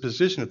into this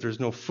position if there's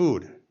no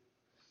food?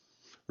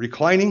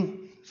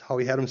 Reclining is how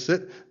he had them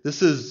sit.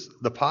 This is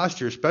the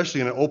posture,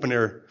 especially in an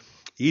open-air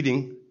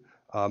eating.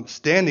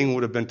 Standing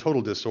would have been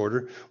total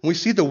disorder. When we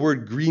see the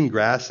word green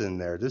grass in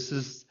there, this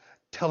is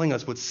telling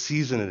us what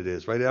season it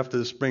is. Right after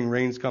the spring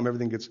rains come,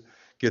 everything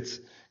gets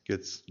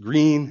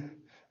green.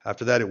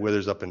 After that, it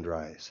withers up and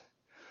dries.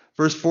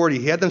 Verse 40,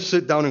 he had them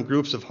sit down in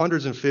groups of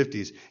hundreds and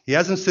fifties. He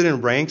has them sit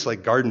in ranks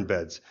like garden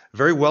beds,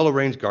 very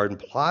well-arranged garden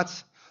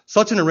plots.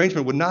 Such an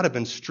arrangement would not have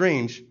been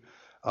strange.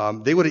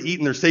 They would have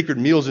eaten their sacred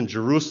meals in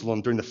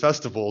Jerusalem during the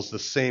festivals the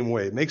same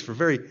way. It makes for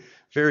very,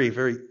 very,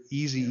 very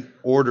easy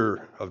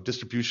order of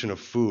distribution of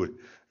food.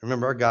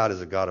 Remember, our God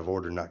is a God of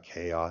order, not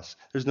chaos.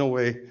 There's no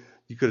way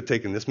you could have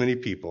taken this many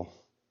people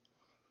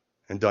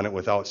and done it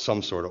without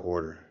some sort of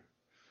order.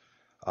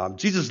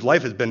 Jesus'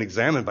 life has been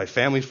examined by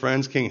family,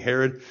 friends, King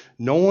Herod.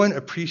 No one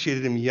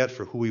appreciated him yet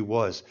for who he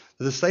was.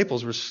 The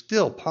disciples were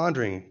still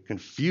pondering,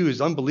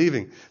 confused,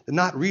 unbelieving,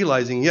 not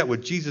realizing yet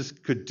what Jesus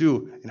could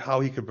do and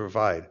how he could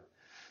provide.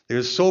 They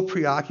were so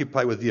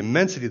preoccupied with the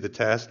immensity of the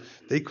task,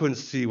 they couldn't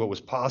see what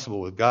was possible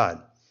with God.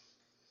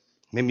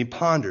 It made me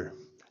ponder,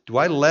 do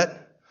I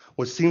let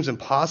what seems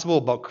impossible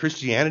about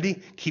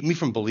Christianity keep me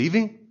from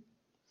believing?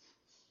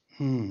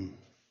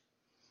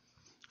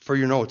 For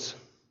your notes,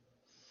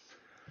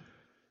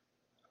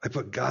 I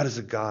put God as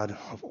a God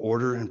of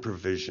order and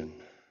provision.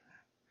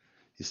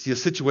 You see, a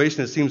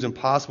situation that seems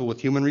impossible with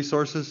human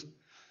resources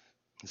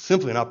is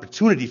simply an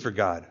opportunity for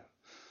God.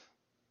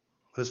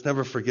 Let's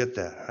never forget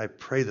that. I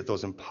pray that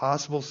those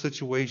impossible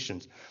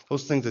situations,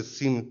 those things that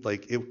seem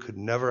like it could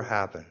never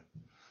happen,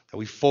 that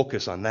we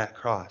focus on that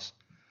cross.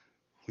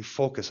 We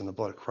focus on the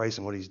blood of Christ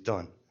and what he's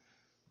done.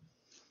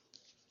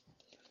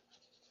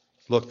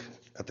 Look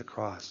at the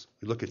cross.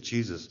 We look at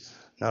Jesus,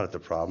 not at the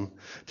problem.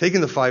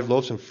 Taking the 5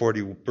 loaves in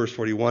verse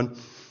 41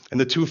 and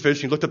the 2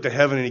 fish, he looked up to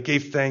heaven and he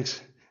gave thanks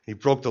and he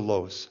broke the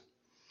loaves.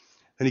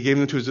 Then he gave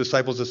them to his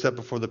disciples to set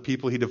before the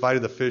people. He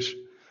divided the fish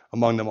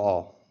among them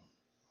all.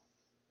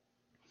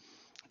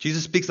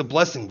 Jesus speaks a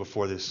blessing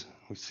before this.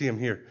 We see him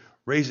here,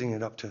 raising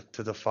it up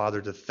to the Father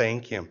to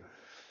thank him.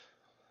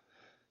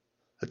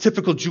 A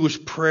typical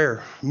Jewish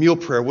prayer, meal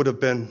prayer, would have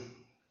been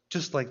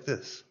just like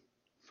this.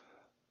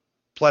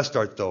 Blessed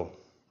art thou,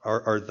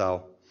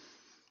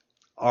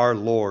 our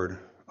Lord,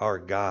 our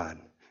God,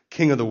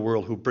 King of the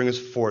world, who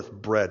bringest forth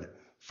bread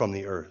from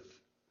the earth.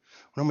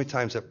 How many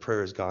times that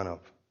prayer has gone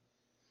up?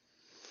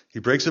 He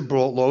breaks the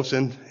loaves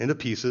into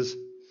pieces.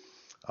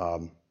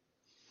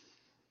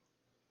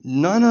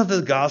 None of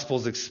the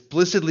Gospels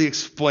explicitly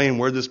explain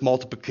where this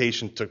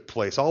multiplication took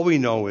place. All we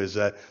know is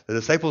that the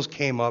disciples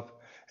came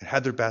up and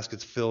had their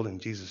baskets filled, and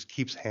Jesus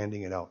keeps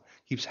handing it out.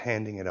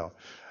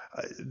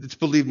 It's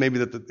believed maybe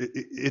that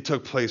it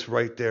took place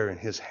right there in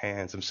his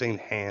hands. I'm saying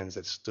hands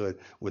that stood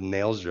with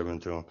nails driven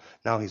through them.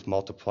 Now he's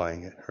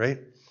multiplying it, right?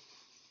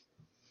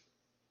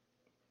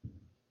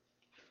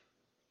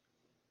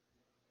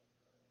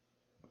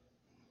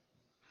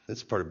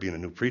 That's part of being a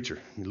new preacher.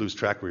 You lose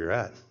track where you're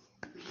at.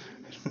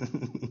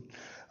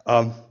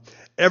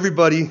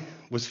 Everybody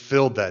was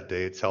filled that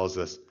day, it tells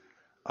us.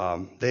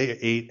 They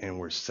ate and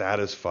were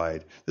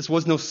satisfied. This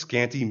was no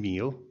scanty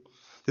meal.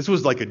 This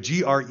was like a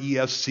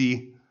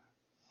GREFC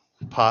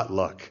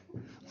potluck.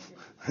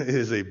 It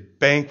is a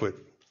banquet,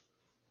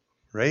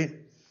 right?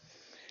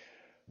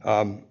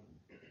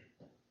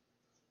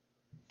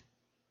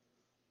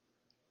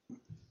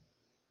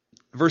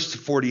 Verse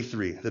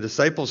 43, the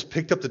disciples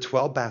picked up the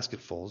 12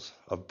 basketfuls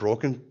of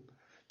broken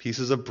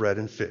pieces of bread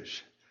and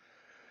fish.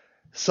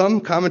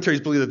 Some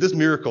commentaries believe that this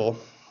miracle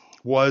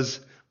was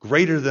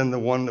greater than the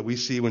one that we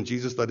see when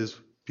Jesus led his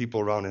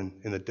people around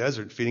in the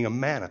desert feeding them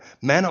manna.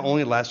 Manna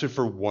only lasted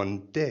for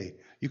one day.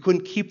 You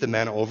couldn't keep the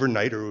manna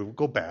overnight or it would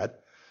go bad.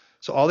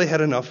 So all they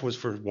had enough was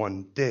for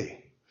one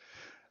day.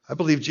 I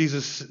believe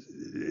Jesus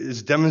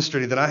is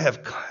demonstrating that I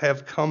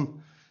have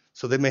come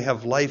so they may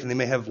have life and they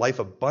may have life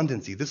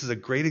abundancy. This is a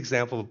great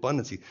example of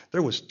abundancy.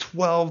 There was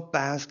 12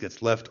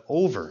 baskets left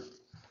over.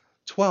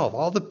 12,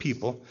 all the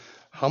people.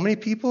 How many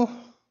people?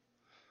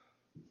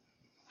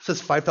 It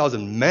says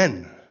 5,000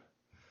 men.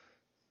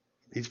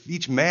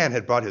 Each man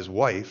had brought his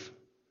wife,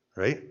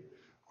 right?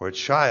 Or a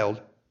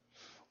child.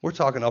 We're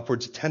talking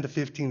upwards of 10 to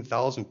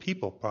 15,000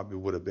 people probably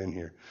would have been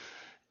here.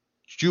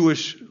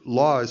 Jewish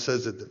law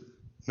says that the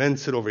men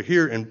sit over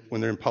here and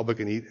when they're in public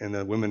and eat, and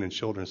the women and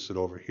children sit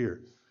over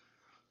here.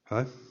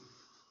 Huh?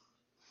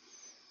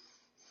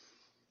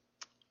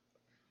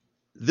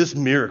 This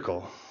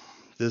miracle,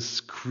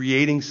 this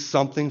creating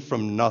something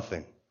from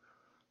nothing,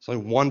 there's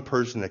only one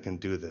person that can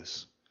do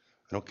this.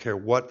 I don't care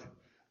what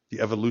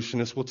the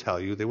evolutionists will tell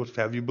you. They will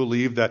have you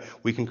believe that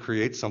we can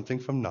create something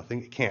from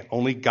nothing. It can't.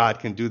 Only God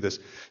can do this.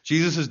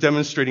 Jesus is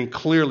demonstrating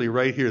clearly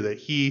right here that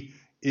he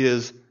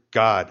is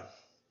God.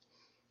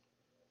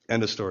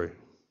 End of story.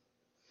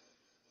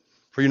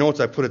 For your notes,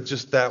 I put it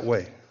just that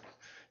way.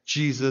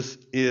 Jesus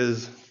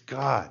is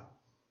God.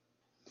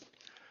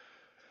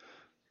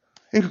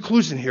 In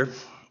conclusion here,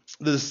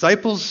 the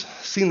disciples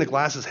seen the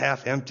glass as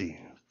half empty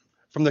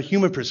from the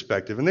human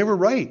perspective, and they were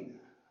right.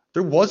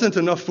 There wasn't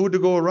enough food to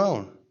go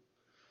around.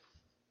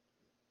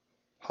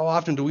 How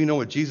often do we know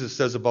what Jesus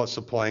says about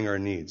supplying our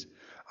needs?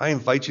 I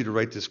invite you to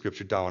write this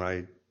scripture down.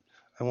 I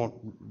won't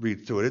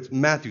read through it. It's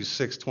Matthew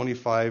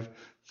 6:25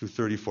 through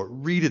 34.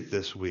 Read it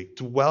this week.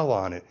 Dwell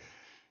on it.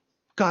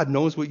 God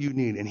knows what you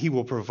need, and he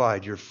will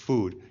provide your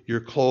food, your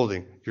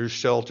clothing, your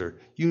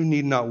shelter. You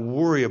need not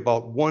worry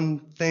about one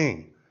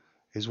thing,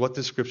 is what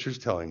the scripture is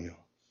telling you.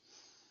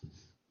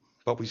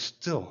 But we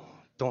still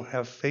don't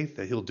have faith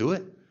that he'll do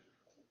it.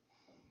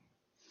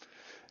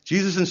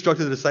 Jesus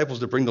instructed the disciples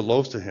to bring the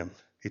loaves to him.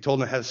 He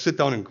told them how to sit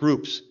down in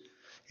groups.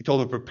 He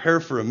told them to prepare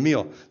for a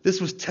meal. This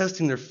was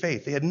testing their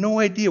faith. They had no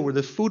idea where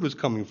this food was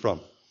coming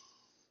from.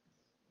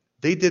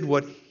 They did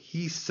what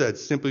he said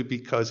simply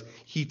because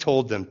he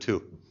told them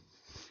to.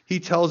 He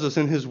tells us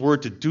in his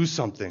word to do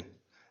something.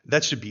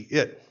 That should be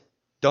it.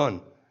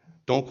 Done.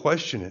 Don't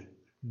question it.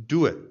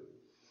 Do it.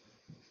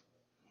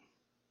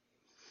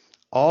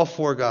 All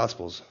 4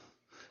 Gospels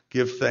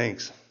give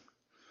thanks.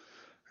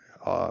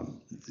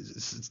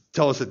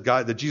 Tell us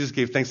that Jesus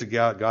gave thanks to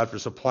God for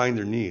supplying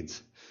their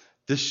needs.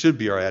 This should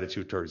be our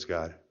attitude towards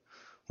God.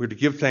 We're to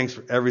give thanks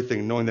for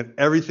everything, knowing that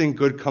everything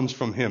good comes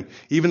from him.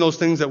 Even those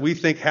things that we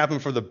think happen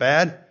for the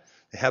bad,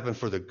 they happen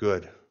for the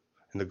good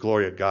and the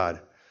glory of God.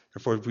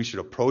 Therefore, we should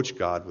approach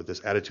God with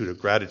this attitude of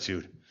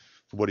gratitude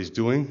for what he's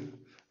doing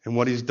and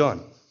what he's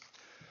done.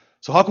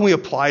 So how can we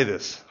apply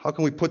this? How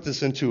can we put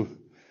this into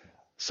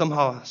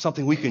somehow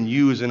something we can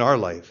use in our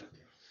life?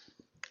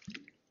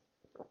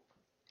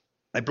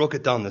 I broke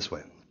it down this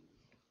way.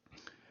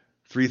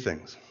 Three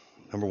things.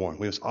 Number one,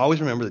 we must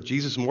always remember that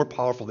Jesus is more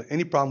powerful than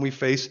any problem we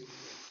face.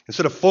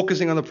 Instead of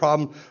focusing on the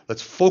problem,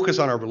 let's focus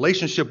on our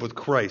relationship with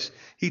Christ.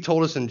 He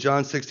told us in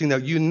John 16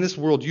 that in this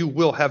world you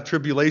will have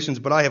tribulations,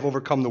 but I have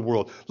overcome the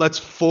world. Let's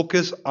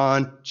focus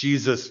on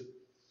Jesus.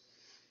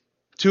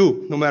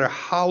 Two, no matter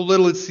how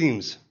little it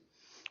seems,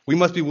 we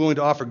must be willing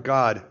to offer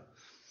God,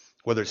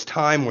 whether it's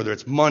time, whether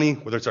it's money,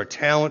 whether it's our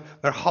talent,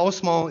 no matter how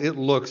small it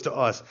looks to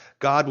us,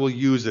 God will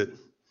use it.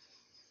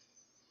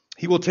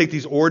 He will take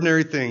these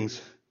ordinary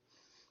things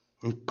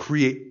and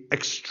create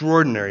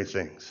extraordinary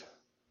things.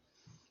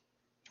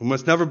 We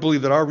must never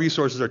believe that our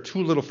resources are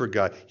too little for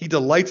God. He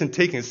delights in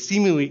taking a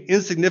seemingly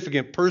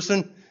insignificant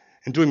person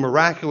and doing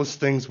miraculous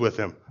things with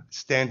him.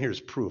 Stand here as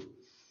proof.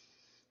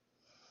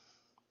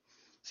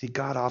 See,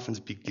 God often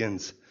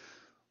begins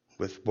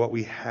with what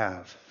we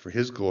have for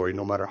his glory,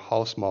 no matter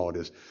how small it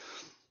is.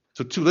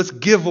 So two, let's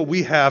give what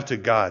we have to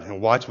God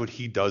and watch what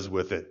he does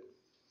with it.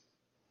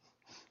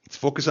 Let's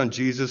focus on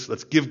Jesus.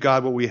 Let's give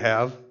God what we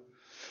have.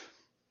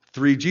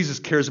 Three, Jesus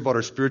cares about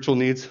our spiritual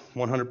needs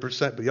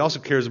 100%, but he also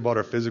cares about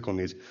our physical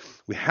needs.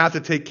 We have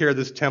to take care of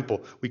this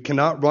temple. We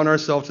cannot run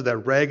ourselves to that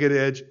ragged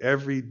edge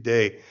every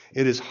day.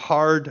 It is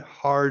hard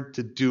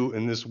to do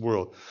in this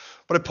world.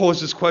 But I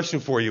pose this question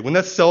for you. When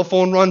that cell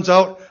phone runs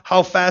out,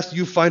 how fast do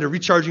you find a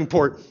recharging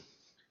port?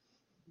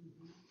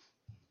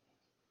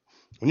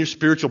 When your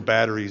spiritual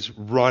batteries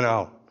run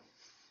out,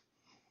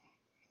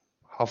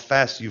 how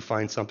fast do you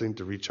find something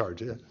to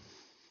recharge it?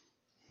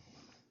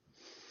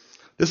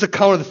 This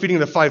account of the feeding of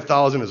the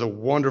 5,000 is a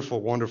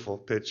wonderful, wonderful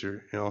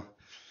picture.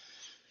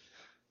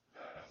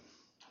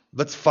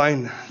 Let's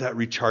find that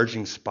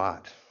recharging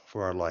spot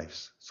for our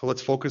lives. So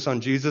let's focus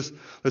on Jesus.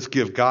 Let's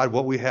give God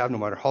what we have, no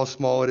matter how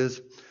small it is.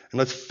 And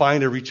let's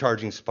find a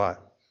recharging spot.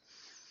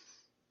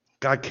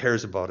 God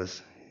cares about us.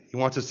 He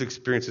wants us to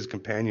experience his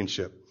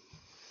companionship.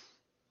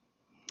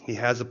 He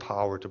has the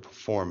power to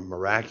perform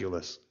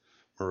miraculous,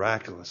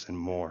 and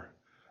more.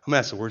 I'm going to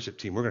ask the worship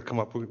team. We're going to come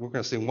up. We're going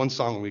to sing one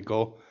song when we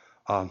go.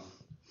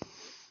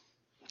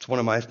 It's one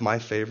of my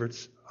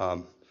favorites.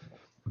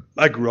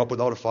 I grew up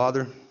without a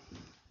father.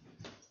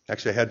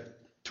 Actually, I had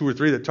 2 or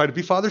 3 that tried to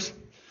be fathers.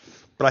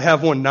 But I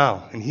have one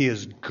now, and he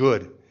is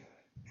good.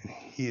 And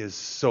he is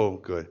so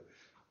good.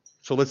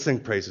 So let's sing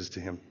praises to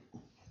him.